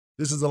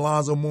This is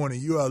Alonzo Mourning.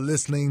 You are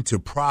listening to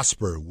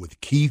Prosper with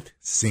Keith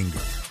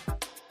Singer.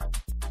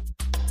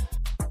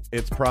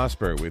 It's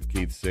Prosper with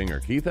Keith Singer.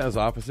 Keith has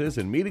offices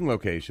and meeting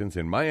locations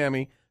in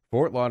Miami,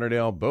 Fort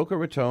Lauderdale, Boca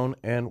Raton,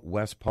 and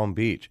West Palm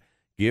Beach.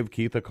 Give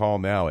Keith a call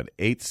now at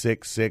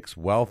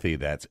 866-WEALTHY.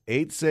 That's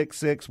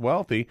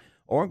 866-WEALTHY,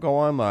 or go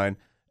online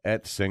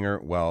at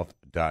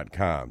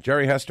singerwealth.com.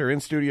 Jerry Hester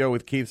in studio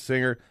with Keith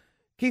Singer.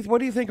 Keith, what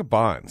do you think of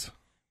bonds?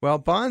 Well,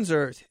 bonds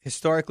are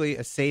historically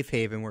a safe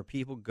haven where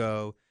people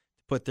go to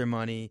put their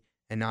money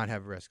and not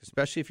have risk,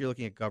 especially if you're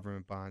looking at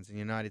government bonds. In the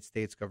United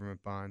States,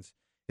 government bonds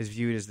is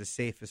viewed as the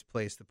safest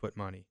place to put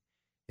money.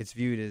 It's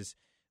viewed as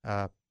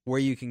where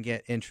you can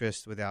get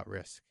interest without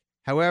risk.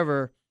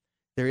 However,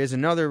 there is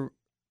another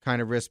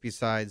kind of risk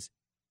besides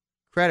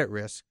credit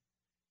risk.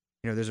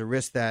 There's a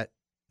risk that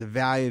the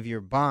value of your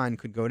bond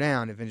could go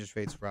down if interest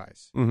rates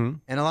rise. Mm-hmm.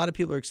 And a lot of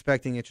people are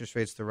expecting interest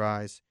rates to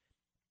rise.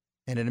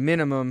 And at a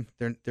minimum,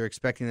 they're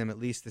expecting them at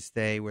least to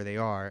stay where they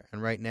are.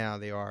 And right now,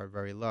 they are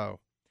very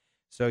low.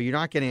 So you're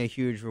not getting a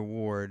huge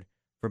reward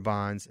for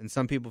bonds. And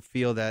some people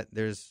feel that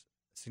there's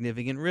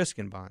significant risk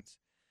in bonds.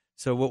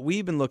 So what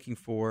we've been looking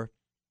for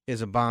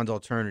is a bond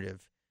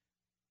alternative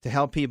to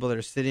help people that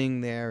are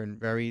sitting there in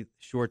very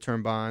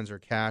short-term bonds or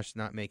cash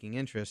not making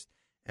interest.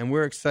 And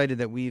we're excited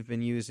that we've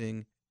been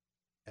using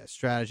a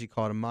strategy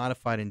called a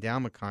modified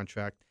endowment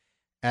contract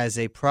as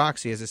a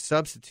proxy, as a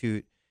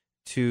substitute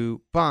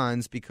to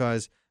bonds,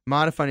 because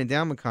modified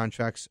endowment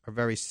contracts are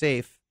very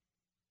safe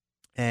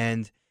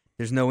and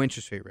there's no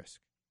interest rate risk.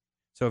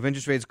 So if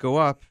interest rates go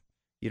up,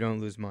 you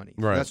don't lose money.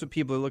 Right. So that's what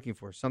people are looking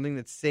for, something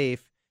that's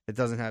safe, that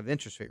doesn't have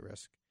interest rate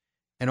risk,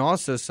 and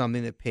also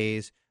something that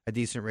pays a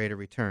decent rate of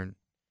return.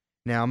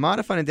 Now,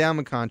 modified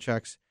endowment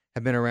contracts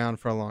have been around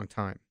for a long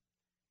time.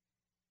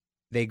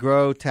 They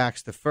grow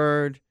tax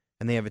deferred,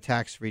 and they have a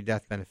tax-free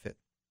death benefit.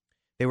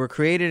 They were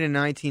created in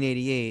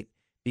 1988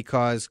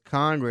 because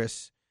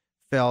Congress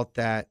felt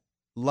that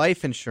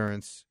life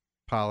insurance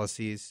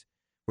policies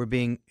were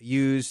being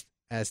used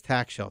as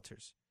tax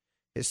shelters.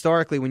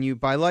 Historically, when you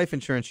buy life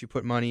insurance, you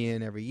put money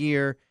in every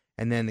year,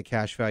 and then the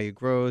cash value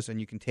grows, and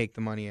you can take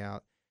the money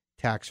out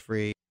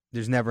tax-free.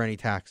 There's never any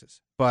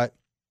taxes. But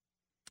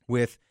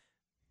with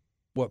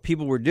what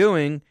people were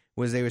doing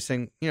was they were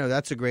saying,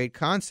 that's a great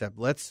concept.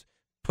 Let's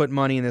put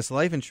money in this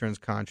life insurance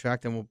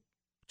contract, and we'll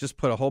just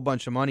put a whole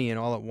bunch of money in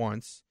all at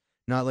once,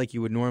 not like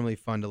you would normally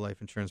fund a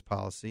life insurance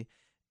policy,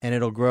 and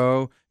it'll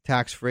grow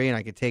tax-free, and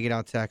I can take it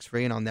out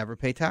tax-free, and I'll never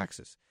pay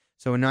taxes.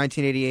 So in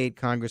 1988,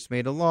 Congress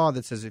made a law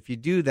that says if you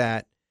do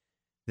that,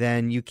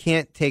 then you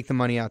can't take the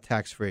money out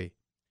tax-free.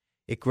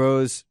 It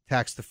grows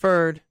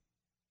tax-deferred,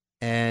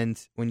 and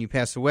when you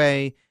pass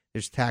away,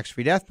 there's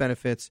tax-free death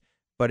benefits,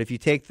 but if you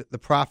take the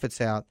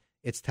profits out,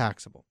 it's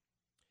taxable.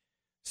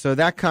 So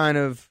that kind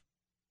of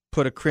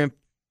put a crimp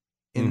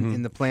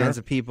in the plans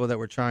of people that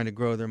were trying to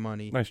grow their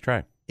money. Nice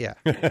try. Yeah.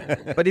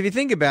 But if you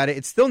think about it,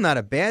 it's still not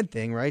a bad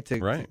thing, right,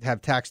 to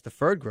have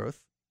tax-deferred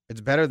growth.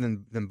 It's better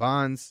than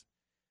bonds.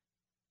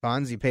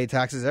 Bonds, you pay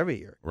taxes every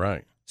year.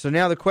 Right. So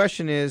now the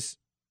question is,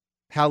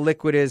 how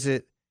liquid is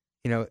it?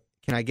 Can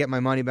I get my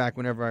money back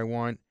whenever I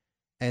want?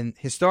 And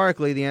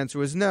historically, the answer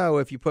was no.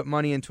 If you put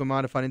money into a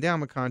modified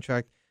endowment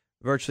contract,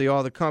 virtually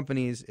all the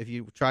companies, if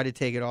you try to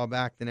take it all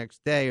back the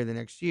next day or the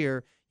next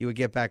year, you would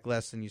get back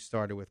less than you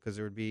started with because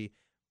there would be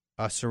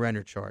a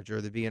surrender charge or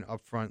there'd be an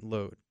upfront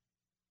load.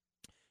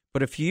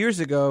 But a few years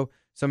ago,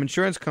 some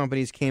insurance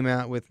companies came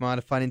out with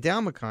modified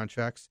endowment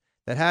contracts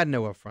that had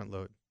no upfront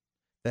load,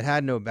 that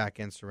had no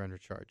back-end surrender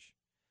charge.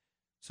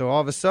 So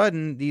all of a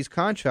sudden, these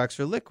contracts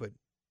are liquid.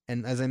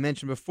 And as I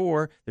mentioned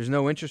before, there's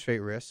no interest rate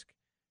risk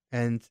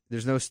and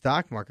there's no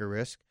stock market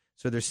risk.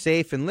 So they're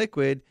safe and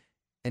liquid.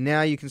 And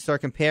now you can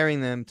start comparing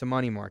them to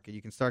money market.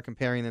 You can start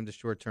comparing them to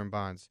short-term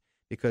bonds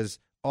because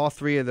all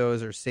three of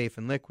those are safe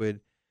and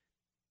liquid.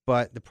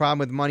 But the problem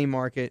with money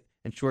market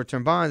and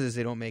short-term bonds is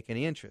they don't make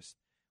any interest.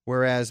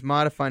 Whereas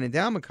modified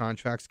endowment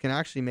contracts can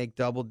actually make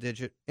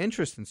double-digit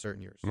interest in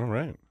certain years. All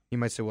right. You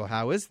might say, well,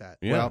 how is that?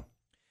 Yeah. Well,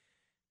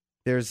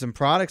 there's some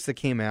products that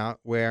came out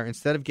where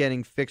instead of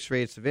getting fixed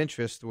rates of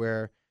interest,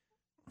 where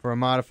for a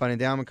modified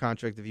endowment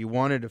contract, if you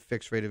wanted a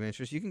fixed rate of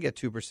interest, you can get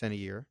 2% a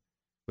year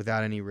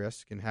without any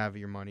risk and have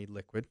your money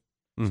liquid.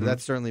 Mm-hmm. So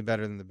that's certainly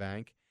better than the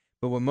bank.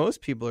 But what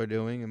most people are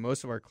doing, and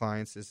most of our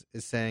clients, is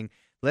saying,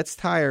 let's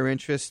tie our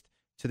interest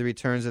to the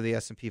returns of the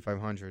S&P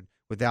 500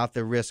 without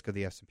the risk of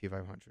the S&P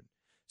 500.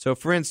 So,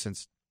 for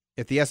instance,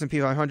 if the S&P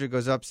 500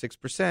 goes up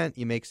 6%,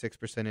 you make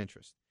 6%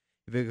 interest.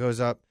 If it goes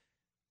up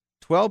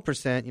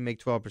 12%, you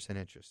make 12%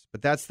 interest.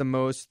 But that's the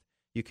most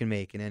you can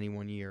make in any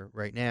 1 year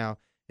right now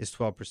is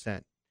 12%.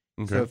 Okay.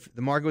 So if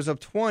the market goes up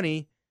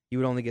 20, you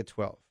would only get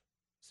 12.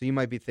 So you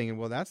might be thinking,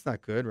 well, that's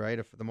not good, right?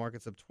 If the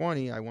market's up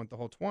 20, I want the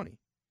whole 20.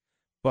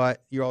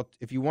 But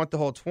if you want the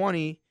whole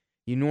 20,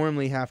 you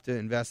normally have to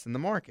invest in the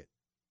market.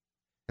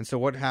 And so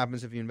what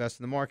happens if you invest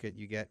in the market?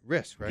 You get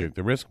risk, right? Get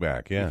the risk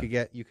back, yeah.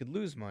 You could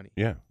lose money.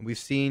 Yeah. We've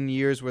seen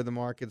years where the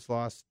market's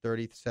lost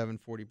 37,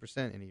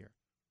 40% in a year.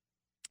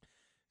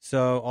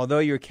 So although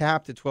you're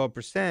capped at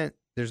 12%,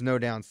 there's no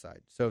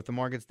downside. So if the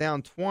market's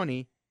down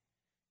 20,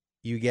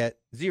 you get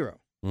 0.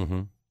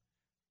 Mm-hmm.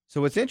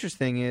 So what's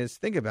interesting is,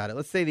 think about it.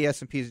 Let's say the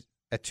S&P's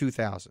at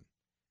 2,000,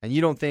 and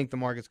you don't think the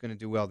market's going to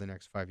do well the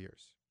next 5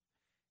 years.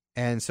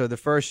 And so the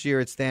first year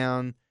it's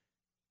down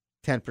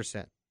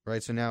 10%,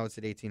 right? So now it's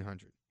at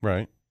 1,800.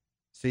 Right.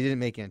 So you didn't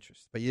make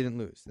interest, but you didn't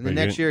lose. And the But you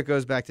next didn't- year it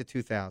goes back to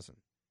 2,000.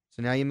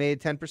 So now you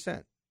made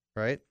 10%,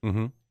 right?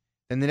 Mm-hmm.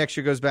 Then the next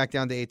year goes back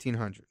down to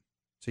 1,800.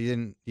 So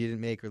you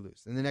didn't make or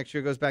lose. And the next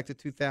year goes back to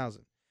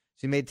 2,000.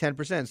 So you made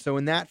 10%. So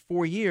in that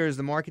 4 years,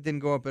 the market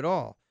didn't go up at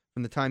all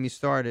from the time you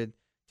started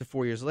to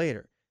 4 years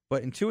later.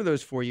 But in 2 of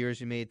those 4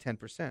 years, you made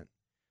 10%.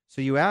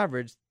 So you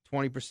averaged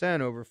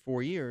 20% over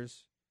 4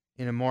 years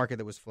in a market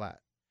that was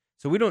flat.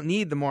 So we don't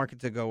need the market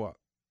to go up.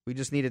 We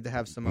just need it to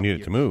have some up Need it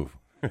years. to move.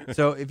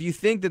 So if you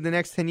think that the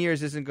next 10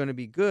 years isn't going to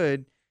be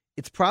good,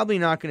 it's probably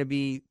not going to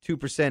be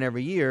 2%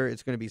 every year.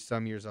 It's going to be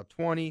some years up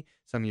 20,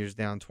 some years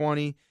down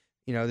 20.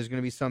 There's going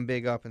to be some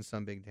big up and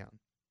some big down.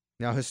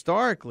 Now,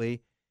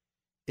 historically,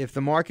 if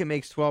the market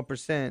makes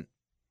 12%,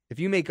 if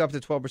you make up to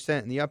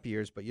 12% in the up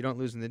years, but you don't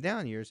lose in the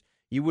down years,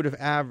 you would have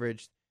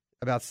averaged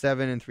about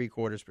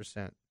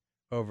 7.75%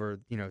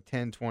 over,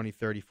 10, 20,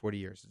 30, 40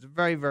 years. It's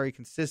very, very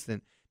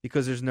consistent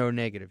because there's no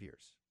negative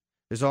years.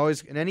 There's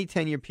always, in any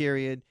 10-year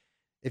period,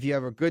 if you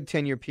have a good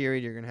 10-year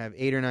period, you're going to have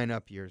 8 or 9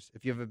 up years.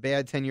 If you have a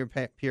bad 10-year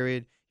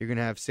period, you're going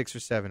to have 6 or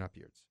 7 up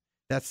years.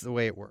 That's the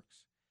way it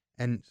works.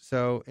 And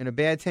so in a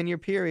bad 10-year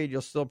period,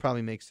 you'll still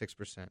probably make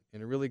 6%.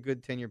 In a really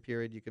good 10-year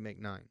period, you can make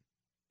 9.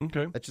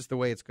 Okay. That's just the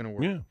way it's going to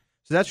work. Yeah.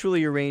 So that's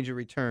really your range of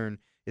return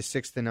is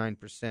 6 to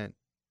 9%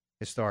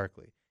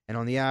 historically. And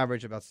on the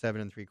average, about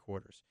 7.75.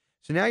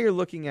 So now you're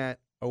looking at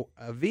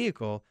a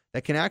vehicle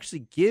that can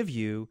actually give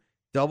you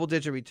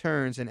double-digit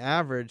returns and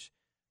average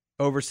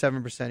over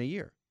 7% a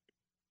year.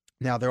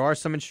 Now, there are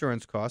some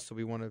insurance costs, so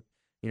we want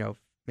to,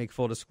 make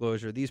full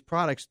disclosure. These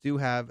products do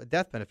have a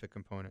death benefit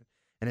component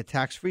and a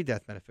tax-free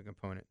death benefit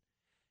component.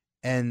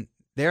 And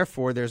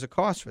therefore, there's a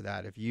cost for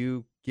that. If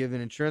you give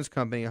an insurance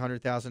company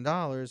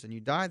 $100,000 and you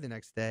die the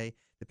next day,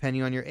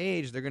 depending on your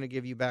age, they're going to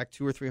give you back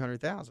 $200,000 or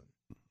 $300,000.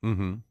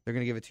 Mm-hmm. They're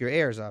going to give it to your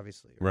heirs,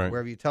 obviously, or Right.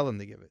 wherever you tell them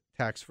to give it,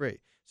 tax-free.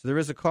 So there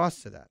is a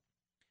cost to that.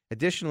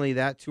 Additionally,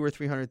 that $200,000 or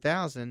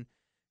 $300,000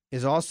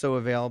 is also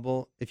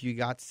available if you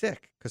got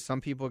sick, because some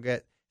people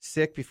get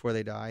sick before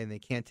they die and they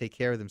can't take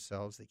care of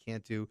themselves. They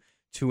can't do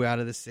 2 out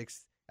of the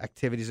 6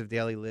 activities of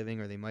daily living,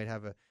 or they might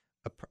have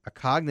a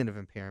cognitive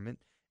impairment.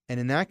 And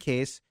in that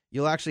case,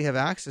 you'll actually have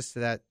access to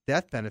that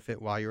death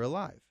benefit while you're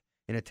alive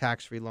in a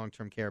tax-free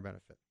long-term care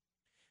benefit.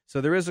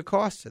 So there is a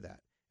cost to that.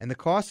 And the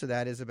cost of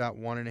that is about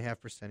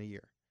 1.5% a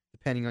year.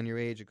 Depending on your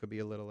age, it could be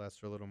a little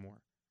less or a little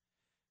more.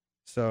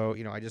 So,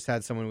 I just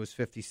had someone who was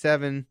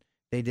 57.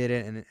 They did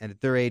it, and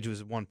at their age, it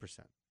was 1%.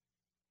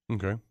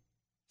 Okay.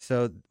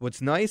 So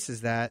what's nice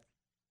is that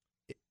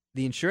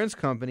the insurance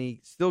company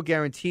still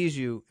guarantees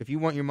you, if you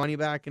want your money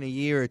back in a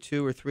year or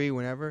 2 or 3,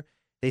 whenever,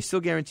 they still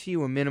guarantee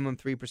you a minimum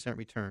 3%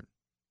 return.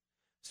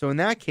 So in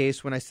that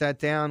case, when I sat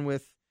down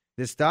with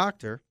this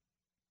doctor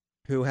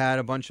who had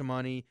a bunch of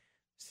money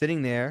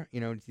sitting there, he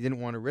didn't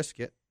want to risk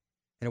it,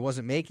 and it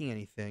wasn't making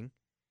anything,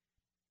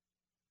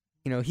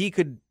 he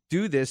could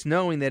do this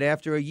knowing that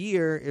after a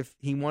year, if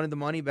he wanted the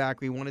money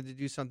back or he wanted to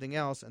do something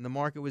else and the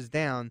market was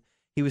down,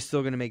 he was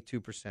still going to make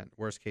 2%,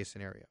 worst case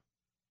scenario,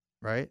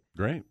 right?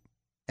 Great.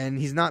 And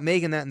he's not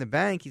making that in the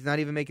bank. He's not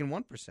even making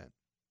 1%.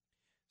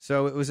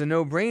 So it was a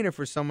no-brainer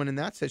for someone in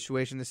that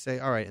situation to say,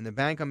 all right, in the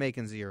bank I'm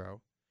making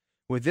 0.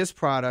 With this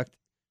product,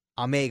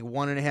 I'll make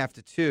 1.5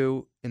 to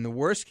 2 in the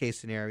worst case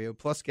scenario,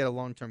 plus get a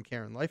long-term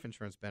care and life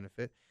insurance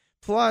benefit.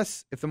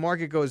 Plus, if the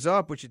market goes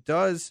up, which it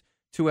does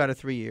 2 out of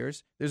 3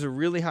 years, there's a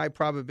really high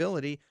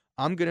probability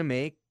I'm going to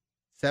make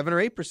 7 or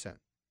 8%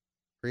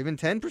 or even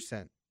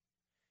 10%.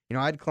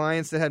 I had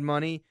clients that had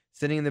money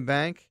sitting in the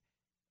bank,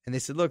 and they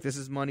said, look, this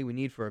is money we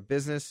need for our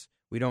business.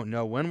 We don't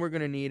know when we're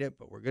going to need it,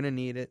 but we're going to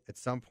need it at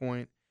some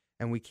point,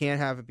 and we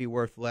can't have it be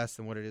worth less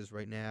than what it is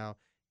right now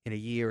in a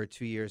year or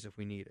 2 years if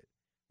we need it.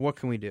 What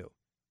can we do?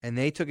 And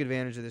they took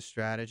advantage of this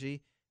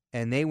strategy,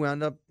 and they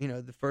wound up,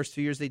 the first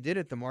 2 years they did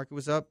it, the market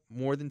was up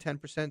more than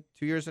 10%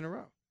 2 years in a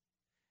row.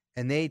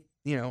 And they,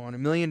 on $1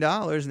 million,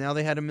 now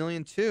they had $1.2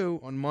 million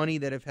on money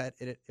that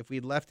if we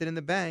had left it in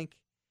the bank,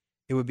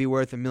 it would be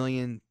worth $1.010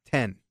 million.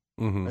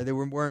 Mm-hmm. Or they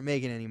weren't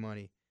making any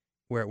money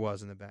where it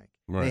was in the bank.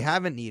 Right. They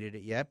haven't needed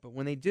it yet, but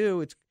when they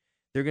do,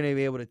 they're going to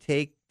be able to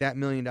take that $1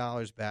 million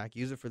back,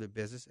 use it for their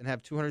business, and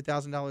have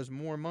 $200,000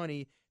 more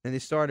money than they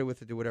started with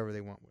to do whatever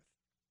they want with.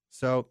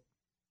 So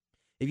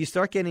if you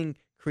start getting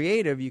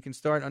creative, you can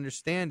start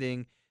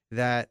understanding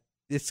that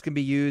this can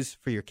be used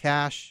for your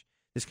cash.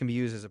 This can be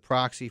used as a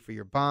proxy for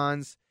your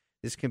bonds.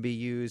 This can be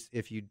used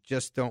if you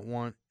just don't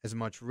want as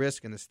much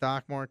risk in the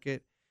stock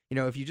market.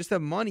 If you just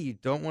have money you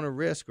don't want to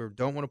risk or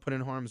don't want to put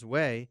in harm's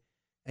way,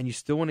 and you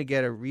still want to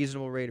get a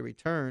reasonable rate of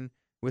return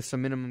with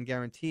some minimum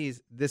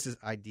guarantees, this is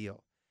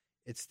ideal.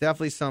 It's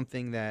definitely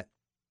something that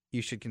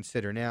you should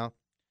consider. Now,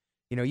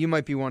 you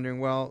might be wondering,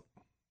 well,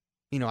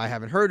 I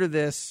haven't heard of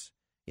this.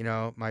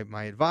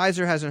 My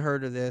advisor hasn't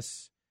heard of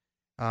this.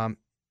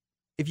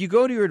 If if you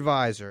go to your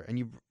advisor and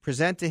you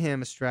present to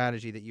him a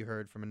strategy that you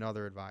heard from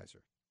another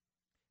advisor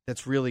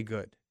that's really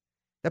good,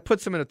 that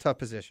puts them in a tough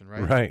position,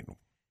 right? Right.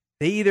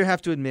 They either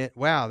have to admit,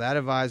 wow, that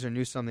advisor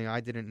knew something I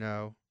didn't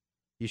know.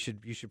 You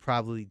should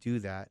probably do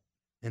that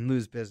and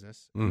lose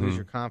business, and lose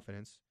your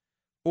confidence.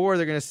 Or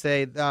they're going to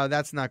say, oh,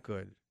 that's not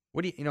good.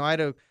 What do you know, I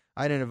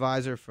had an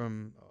advisor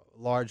from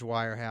a large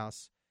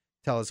wirehouse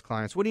tell his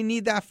clients, what do you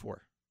need that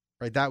for?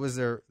 Right? That was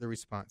their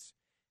response.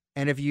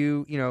 And if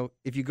you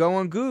go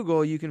on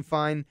Google, you can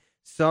find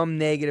some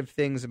negative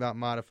things about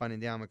modified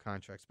endowment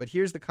contracts. But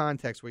here's the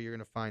context where you're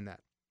going to find that.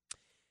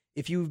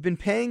 If you've been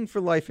paying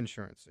for life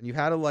insurance and you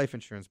had a life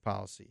insurance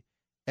policy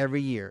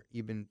every year,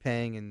 you've been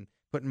paying and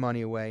putting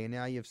money away, and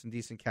now you have some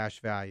decent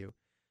cash value,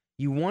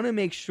 you want to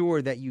make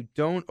sure that you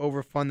don't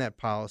overfund that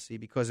policy,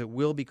 because it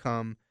will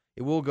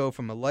go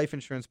from a life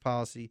insurance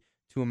policy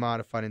to a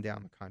modified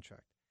endowment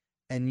contract.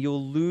 And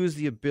you'll lose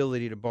the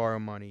ability to borrow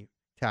money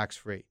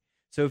tax-free.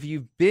 So if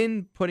you've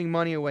been putting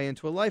money away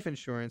into a life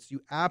insurance,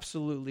 you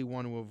absolutely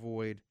want to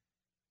avoid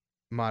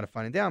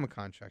modified endowment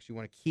contracts. You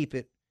want to keep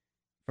it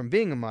from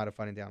being a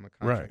modified endowment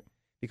contract. Right.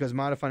 Because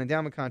modified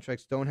endowment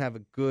contracts don't have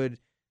a good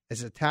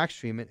as a tax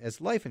treatment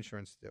as life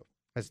insurance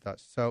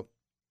does. So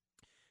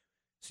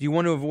you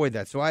want to avoid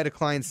that. So I had a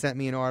client sent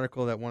me an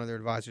article that one of their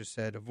advisors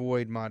said,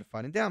 avoid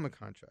modified endowment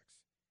contracts.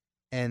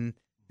 And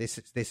they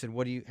said,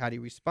 how do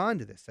you respond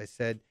to this? I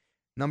said,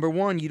 number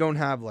one, you don't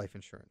have life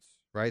insurance,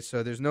 right?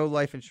 So there's no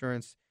life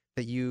insurance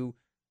that you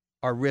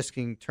are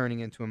risking turning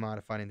into a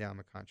modified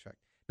endowment contract.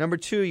 Number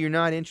two, you're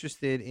not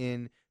interested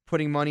in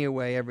putting money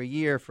away every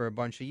year for a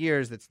bunch of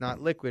years that's not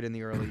liquid in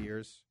the early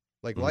years,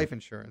 like life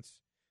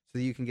insurance, so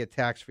that you can get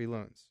tax-free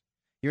loans.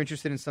 You're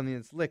interested in something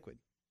that's liquid.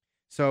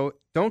 So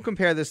don't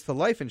compare this to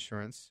life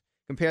insurance.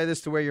 Compare this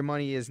to where your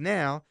money is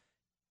now.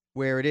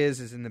 Where it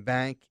is in the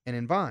bank and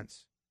in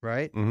bonds,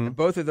 right? And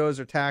both of those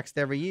are taxed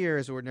every year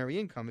as ordinary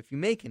income if you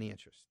make any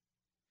interest.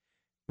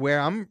 Where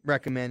I'm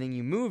recommending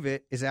you move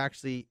it is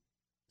actually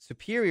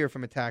superior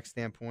from a tax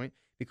standpoint,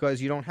 because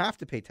you don't have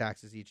to pay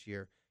taxes each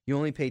year. You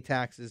only pay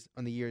taxes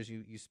on the years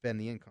you spend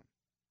the income.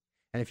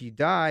 And if you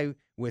die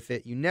with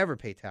it, you never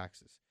pay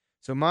taxes.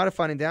 So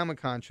modified endowment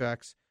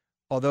contracts,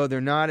 although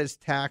they're not as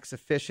tax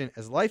efficient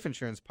as life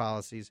insurance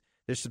policies,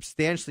 they're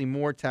substantially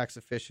more tax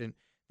efficient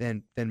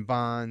than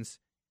bonds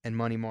and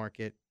money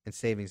market and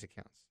savings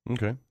accounts.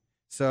 Okay.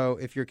 So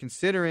if you're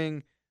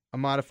considering a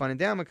modified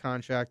endowment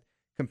contract,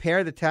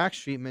 compare the tax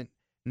treatment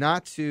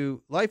not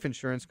to life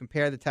insurance,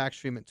 compare the tax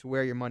treatment to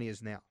where your money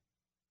is now.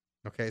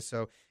 Okay,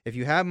 so if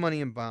you have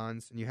money in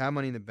bonds and you have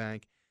money in the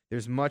bank,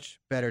 there's much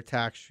better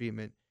tax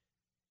treatment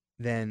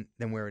than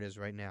where it is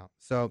right now.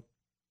 So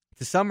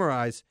to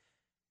summarize,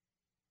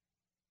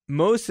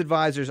 most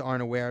advisors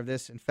aren't aware of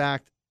this. In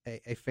fact,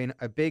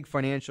 a big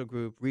financial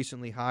group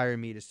recently hired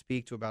me to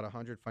speak to about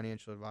 100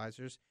 financial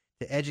advisors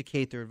to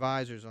educate their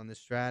advisors on this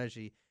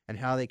strategy and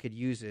how they could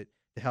use it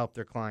to help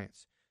their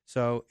clients.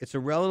 So it's a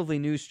relatively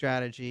new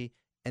strategy,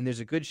 and there's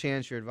a good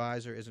chance your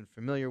advisor isn't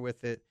familiar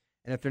with it.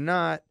 And if they're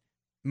not,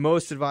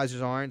 most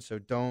advisors aren't, so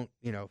don't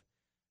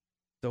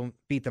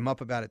beat them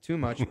up about it too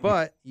much.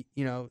 But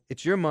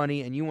it's your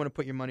money, and you want to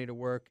put your money to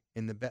work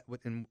in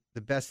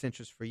the best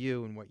interest for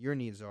you and what your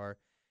needs are.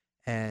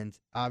 And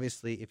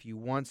obviously, if you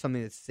want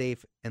something that's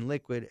safe and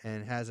liquid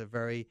and has a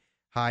very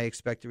high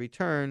expected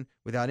return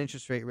without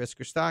interest rate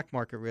risk or stock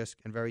market risk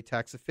and very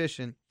tax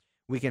efficient,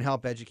 we can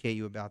help educate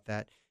you about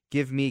that.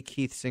 Give me,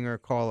 Keith Singer, a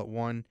call at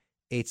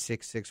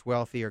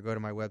 1-866-WEALTHY or go to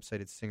my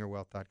website at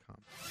singerwealth.com.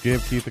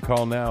 Give Keith a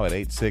call now at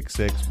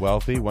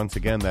 866-WEALTHY. Once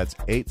again, that's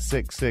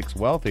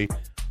 866-WEALTHY,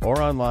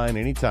 or online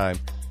anytime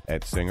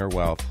at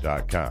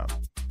singerwealth.com.